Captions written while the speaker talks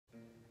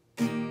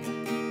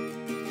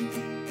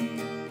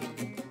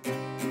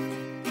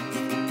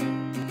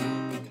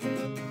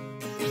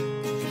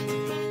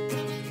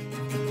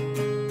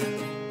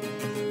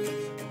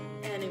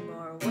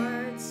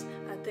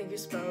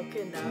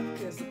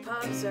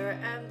shelves are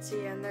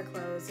empty and they're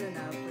closing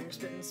up. When you're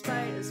spitting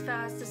spite as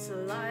fast as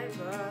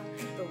saliva,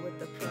 but with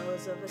the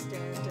prose of a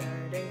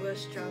standard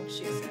English drunk,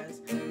 she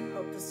says,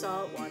 hope the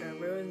salt water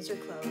ruins your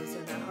clothes,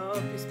 and I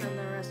hope you spend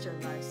the rest of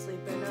your life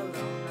sleeping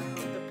alone. I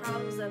hope the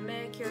problems that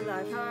make your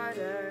life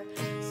harder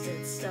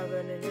sit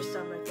stubborn in your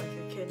stomach like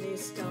your kidney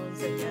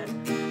stones. And yet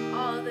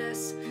all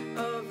this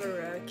over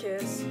a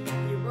kiss.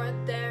 You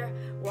weren't there,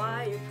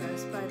 why you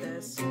pressed by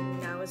this?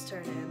 Now it's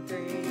turning 3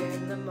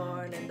 in the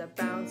morning. The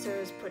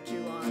bouncers put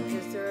you on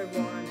his third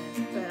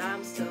warning, but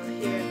I'm still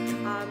here,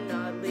 I'm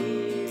not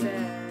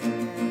leaving.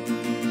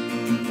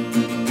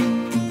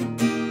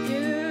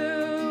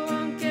 You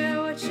won't get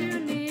what you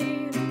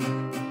need.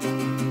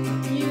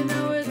 You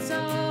know it's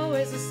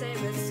always the same,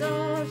 it's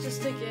all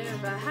just a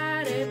give. I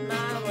had it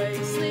my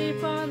way.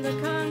 Sleep on the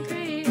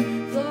concrete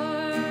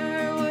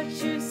floor, what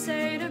you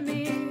say to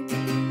me,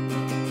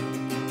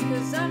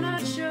 'cause I'm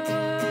not sure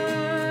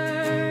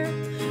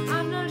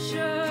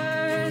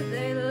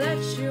they let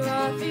you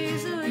off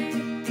easily.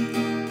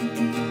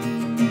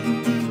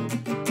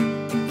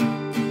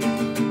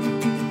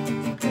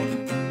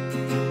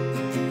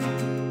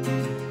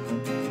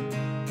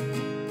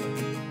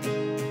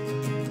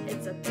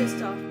 It's a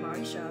pissed off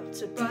march up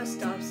to bus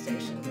stop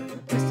stations with the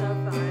pissed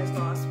off eyes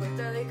lost with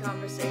early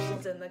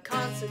conversations, and the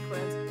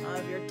consequence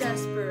of your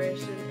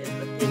desperation is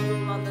the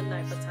people on the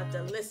night bus have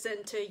to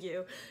listen to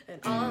you.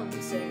 And all I'm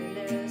saying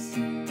is,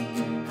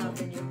 how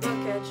can you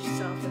look at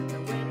yourself in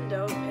the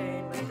window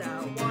pane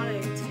without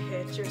wanting to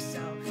hit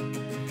yourself?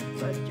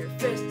 But your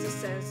fist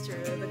descends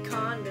through the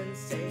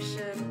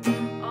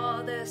condensation.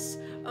 All this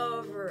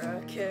over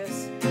a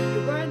kiss.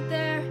 You weren't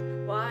there,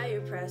 why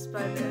you pressed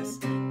by this?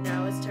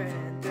 Now it's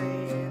turning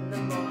 3 in the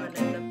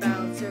morning. The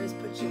bouncers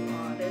put you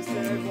on his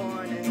third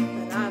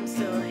warning, but I'm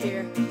still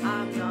here,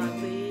 I'm not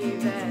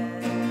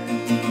leaving.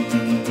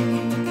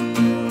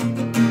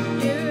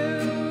 You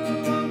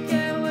won't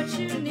get what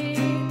you need.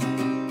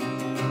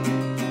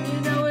 You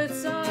know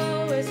it's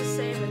always the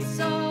same, it's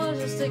all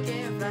just a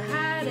game. I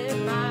had it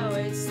my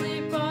way.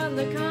 Sleep on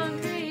the concrete.